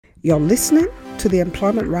You're listening to the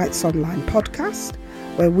Employment Rights Online podcast,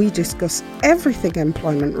 where we discuss everything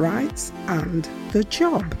employment rights and the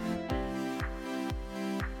job.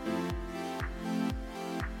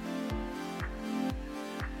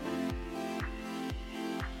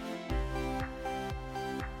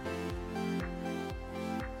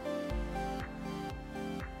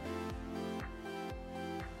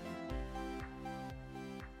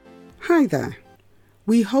 Hi there.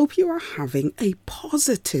 We hope you are having a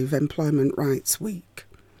positive employment rights week.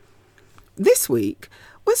 This week,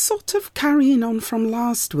 we're sort of carrying on from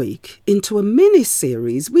last week into a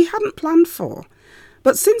mini-series we hadn't planned for.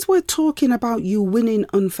 But since we're talking about you winning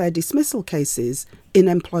unfair dismissal cases in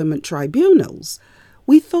employment tribunals,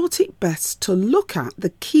 we thought it best to look at the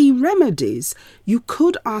key remedies you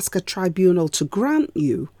could ask a tribunal to grant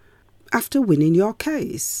you after winning your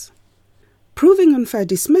case. Proving unfair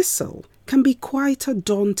dismissal can be quite a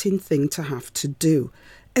daunting thing to have to do,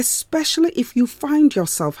 especially if you find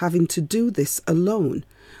yourself having to do this alone,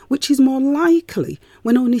 which is more likely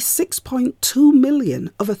when only 6.2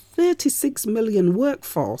 million of a 36 million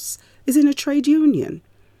workforce is in a trade union.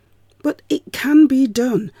 But it can be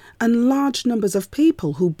done, and large numbers of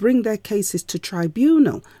people who bring their cases to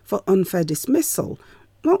tribunal for unfair dismissal,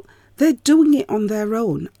 well, they're doing it on their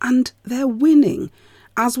own and they're winning,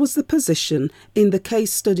 as was the position in the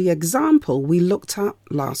case study example we looked at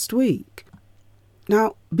last week.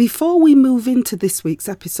 Now, before we move into this week's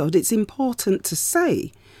episode, it's important to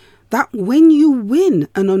say that when you win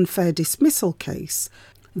an unfair dismissal case,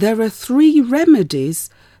 there are 3 remedies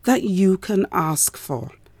that you can ask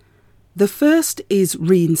for. The first is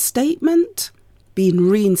reinstatement, being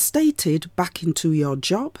reinstated back into your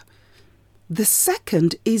job. The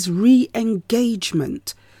second is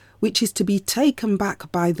re-engagement, which is to be taken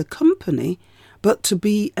back by the company, but to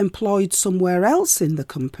be employed somewhere else in the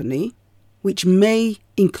company, which may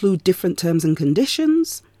include different terms and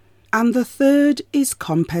conditions. And the third is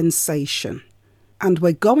compensation. And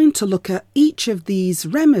we're going to look at each of these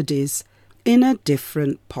remedies in a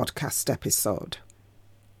different podcast episode.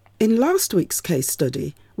 In last week's case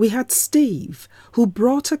study, we had Steve, who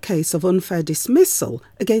brought a case of unfair dismissal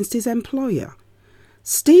against his employer.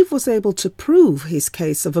 Steve was able to prove his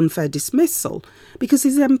case of unfair dismissal because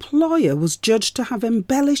his employer was judged to have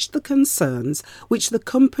embellished the concerns which the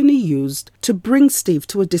company used to bring Steve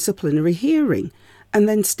to a disciplinary hearing, and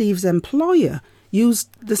then Steve's employer used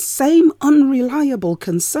the same unreliable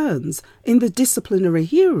concerns in the disciplinary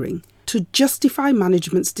hearing to justify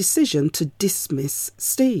management's decision to dismiss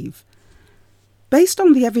Steve. Based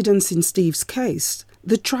on the evidence in Steve's case,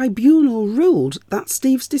 the tribunal ruled that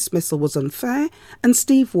Steve's dismissal was unfair and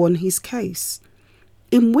Steve won his case.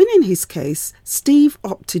 In winning his case, Steve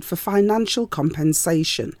opted for financial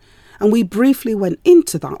compensation, and we briefly went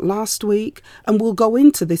into that last week, and we'll go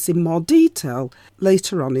into this in more detail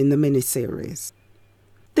later on in the mini-series.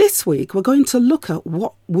 This week we're going to look at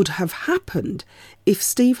what would have happened if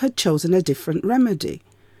Steve had chosen a different remedy.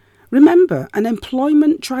 Remember, an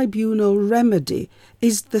employment tribunal remedy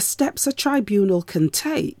is the steps a tribunal can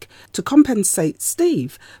take to compensate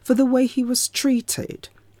Steve for the way he was treated.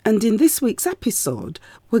 And in this week's episode,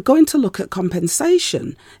 we're going to look at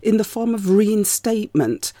compensation in the form of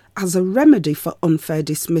reinstatement as a remedy for unfair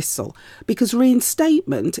dismissal, because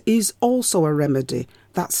reinstatement is also a remedy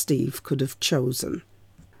that Steve could have chosen.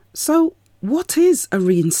 So, what is a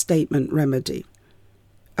reinstatement remedy?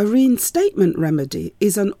 A reinstatement remedy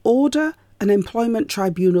is an order an employment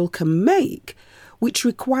tribunal can make which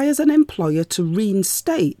requires an employer to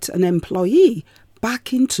reinstate an employee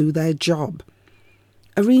back into their job.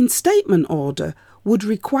 A reinstatement order would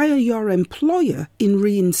require your employer, in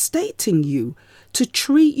reinstating you, to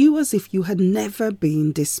treat you as if you had never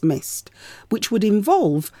been dismissed, which would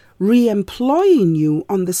involve re-employing you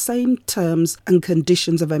on the same terms and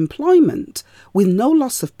conditions of employment, with no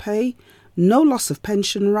loss of pay, no loss of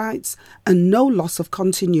pension rights, and no loss of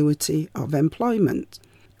continuity of employment,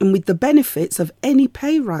 and with the benefits of any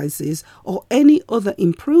pay rises or any other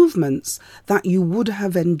improvements that you would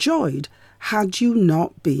have enjoyed had you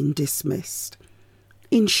not been dismissed.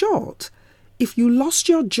 In short, if you lost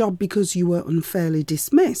your job because you were unfairly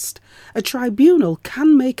dismissed, a tribunal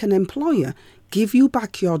can make an employer give you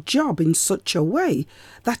back your job in such a way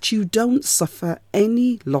that you don't suffer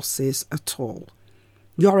any losses at all.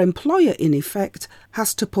 Your employer, in effect,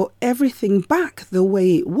 has to put everything back the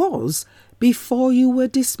way it was before you were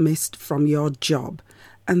dismissed from your job,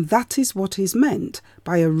 and that is what is meant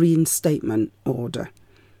by a reinstatement order.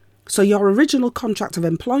 So your original contract of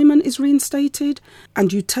employment is reinstated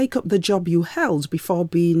and you take up the job you held before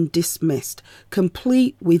being dismissed,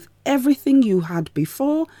 complete with everything you had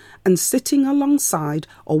before and sitting alongside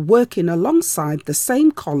or working alongside the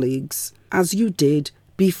same colleagues as you did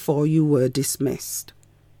before you were dismissed.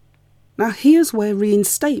 Now here's where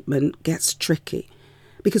reinstatement gets tricky.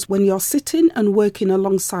 Because when you're sitting and working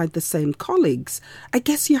alongside the same colleagues, I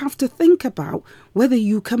guess you have to think about whether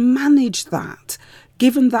you can manage that,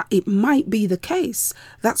 given that it might be the case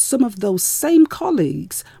that some of those same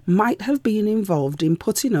colleagues might have been involved in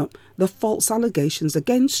putting up the false allegations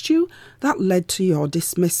against you that led to your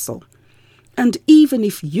dismissal. And even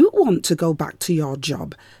if you want to go back to your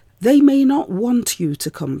job, they may not want you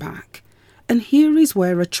to come back. And here is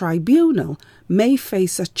where a tribunal may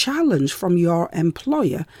face a challenge from your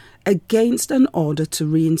employer against an order to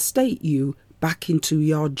reinstate you back into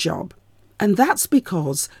your job. And that's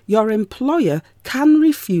because your employer can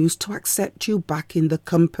refuse to accept you back in the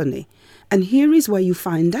company. And here is where you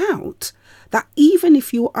find out that even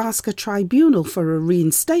if you ask a tribunal for a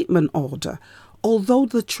reinstatement order, although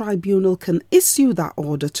the tribunal can issue that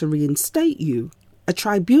order to reinstate you, a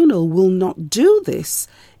tribunal will not do this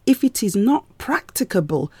if it is not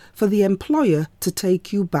practicable for the employer to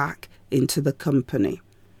take you back into the company.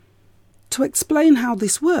 To explain how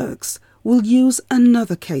this works, we'll use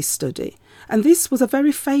another case study, and this was a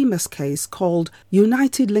very famous case called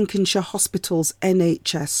United Lincolnshire Hospitals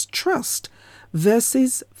NHS Trust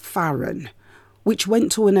versus Farron, which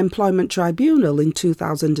went to an employment tribunal in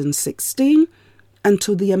 2016 and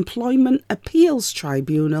to the Employment Appeals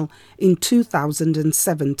Tribunal in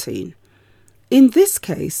 2017. In this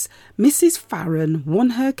case, Mrs. Farron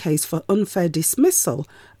won her case for unfair dismissal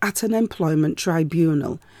at an employment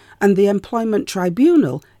tribunal, and the employment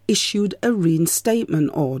tribunal issued a reinstatement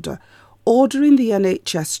order, ordering the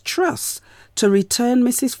NHS Trust to return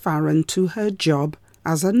Mrs. Farron to her job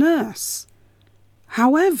as a nurse.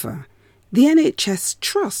 However, the NHS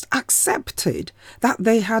Trust accepted that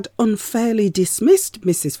they had unfairly dismissed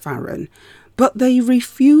Mrs. Farron, but they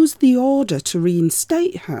refused the order to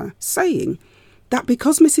reinstate her, saying that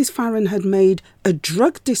because Mrs. Farron had made a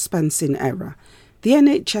drug dispensing error, the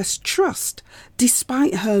NHS Trust,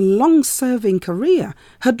 despite her long-serving career,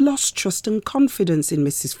 had lost trust and confidence in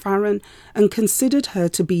Mrs. Farron and considered her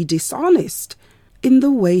to be dishonest in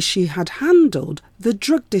the way she had handled the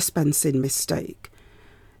drug dispensing mistake.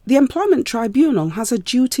 The Employment Tribunal has a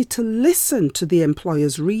duty to listen to the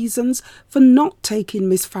employer's reasons for not taking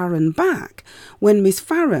Miss Farron back when Miss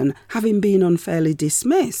Farron, having been unfairly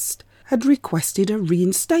dismissed, had requested a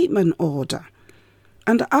reinstatement order.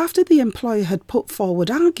 And after the employer had put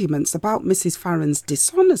forward arguments about Mrs. Farron's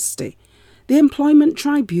dishonesty, the Employment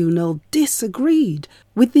Tribunal disagreed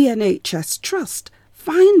with the NHS Trust,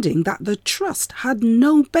 finding that the Trust had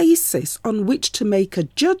no basis on which to make a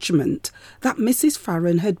judgment that Mrs.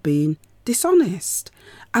 Farron had been dishonest.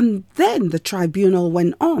 And then the tribunal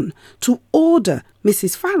went on to order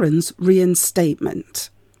Mrs. Farron's reinstatement.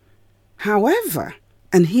 However,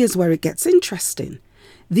 and here's where it gets interesting,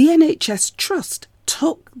 the NHS Trust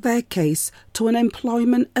took their case to an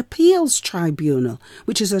Employment Appeals Tribunal,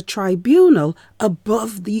 which is a tribunal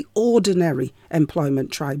above the ordinary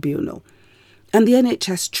Employment Tribunal. And the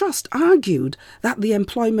NHS Trust argued that the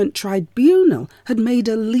Employment Tribunal had made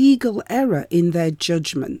a legal error in their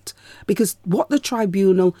judgment, because what the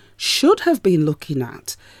tribunal should have been looking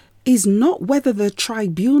at is not whether the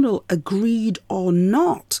tribunal agreed or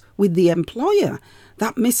not with the employer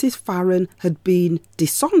that Mrs. Farron had been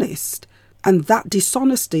dishonest and that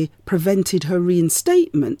dishonesty prevented her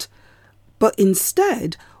reinstatement, but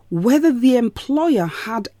instead whether the employer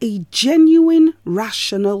had a genuine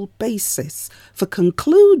rational basis for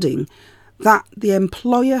concluding that the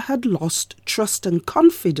employer had lost trust and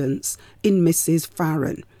confidence in Mrs.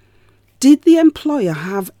 Farron. Did the employer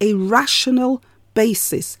have a rational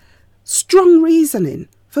basis, strong reasoning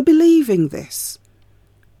for believing this?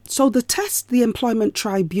 So the test the Employment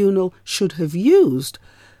Tribunal should have used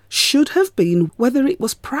should have been whether it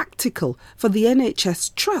was practical for the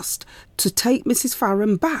NHS Trust to take Mrs.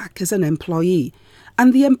 Farron back as an employee,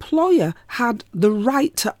 and the employer had the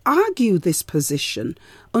right to argue this position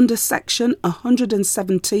under Section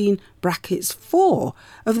 117(4)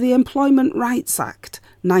 of the Employment Rights Act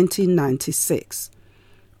 1996.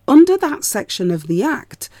 Under that section of the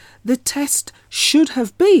Act, the test should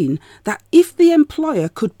have been that if the employer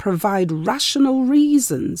could provide rational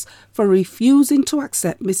reasons for refusing to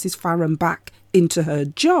accept Mrs. Farron back into her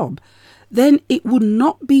job, then it would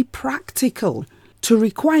not be practical to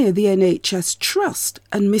require the NHS Trust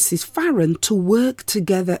and Mrs. Farron to work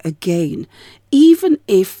together again, even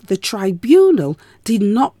if the tribunal did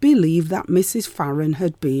not believe that Mrs. Farron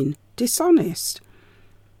had been dishonest.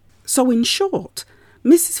 So in short,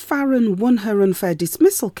 Mrs. Farron won her unfair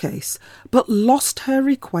dismissal case, but lost her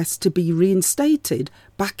request to be reinstated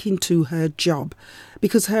back into her job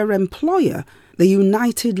because her employer, the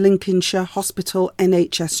United Lincolnshire Hospital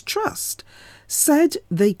NHS Trust, said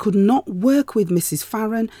they could not work with Mrs.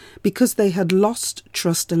 Farron because they had lost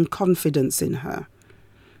trust and confidence in her.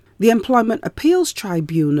 The Employment Appeals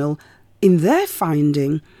Tribunal, in their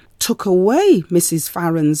finding, took away Mrs.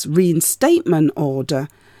 Farron's reinstatement order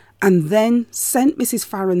and then sent Mrs.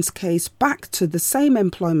 Farron's case back to the same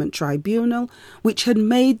employment tribunal which had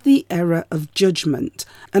made the error of judgment,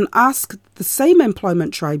 and asked the same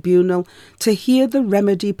employment tribunal to hear the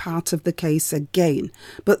remedy part of the case again.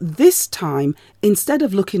 But this time, instead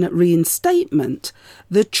of looking at reinstatement,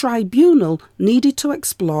 the tribunal needed to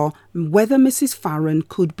explore whether Mrs. Farron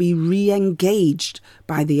could be re-engaged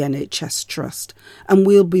by the NHS Trust, and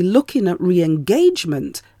we'll be looking at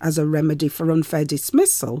re-engagement as a remedy for unfair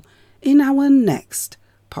dismissal in our next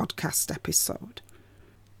podcast episode.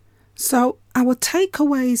 So our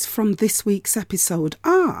takeaways from this week's episode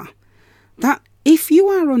are that if you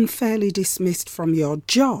are unfairly dismissed from your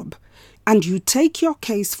job and you take your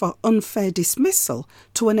case for unfair dismissal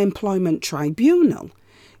to an employment tribunal,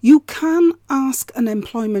 you can ask an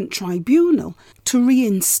employment tribunal to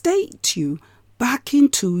reinstate you back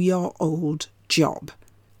into your old job.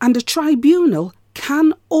 And a tribunal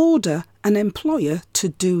can order an employer to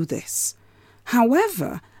do this.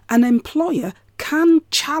 However, an employer can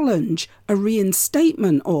challenge a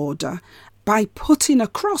reinstatement order by putting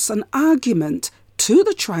across an argument to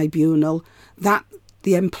the tribunal that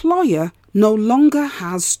the employer no longer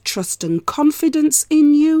has trust and confidence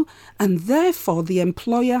in you, and therefore the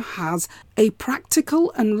employer has a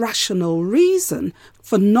practical and rational reason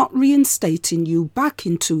for not reinstating you back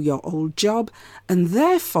into your old job, and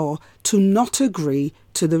therefore to not agree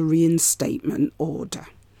to the reinstatement order.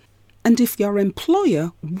 And if your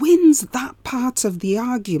employer wins that part of the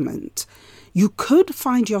argument, you could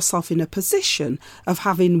find yourself in a position of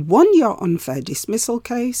having won your unfair dismissal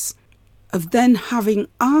case, of then having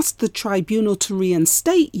asked the tribunal to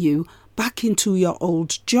reinstate you back into your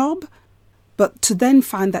old job, but to then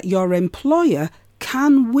find that your employer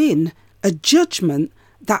can win a judgment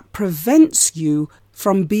that prevents you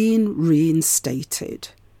from being reinstated.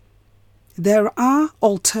 There are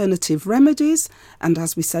alternative remedies, and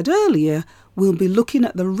as we said earlier, we'll be looking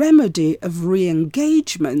at the remedy of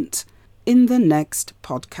re-engagement in the next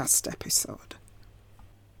podcast episode.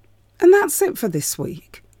 And that's it for this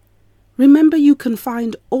week. Remember, you can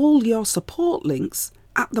find all your support links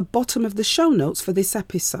at the bottom of the show notes for this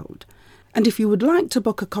episode. And if you would like to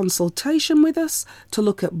book a consultation with us to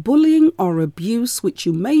look at bullying or abuse which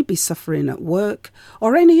you may be suffering at work,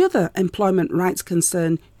 or any other employment rights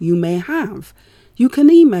concern you may have, you can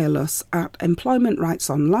email us at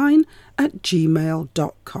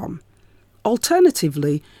employmentrightsonline@gmail.com.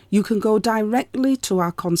 Alternatively, you can go directly to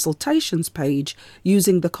our consultations page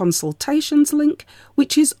using the consultations link,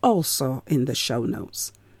 which is also in the show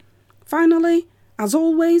notes. Finally, as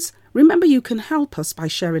always, remember you can help us by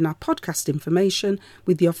sharing our podcast information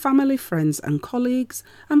with your family, friends and colleagues,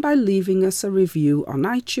 and by leaving us a review on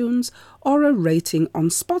iTunes or a rating on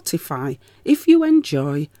Spotify if you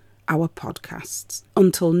enjoy our podcasts.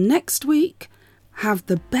 Until next week, have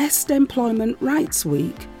the best employment rights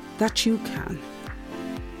week that you can.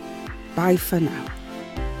 Bye for now.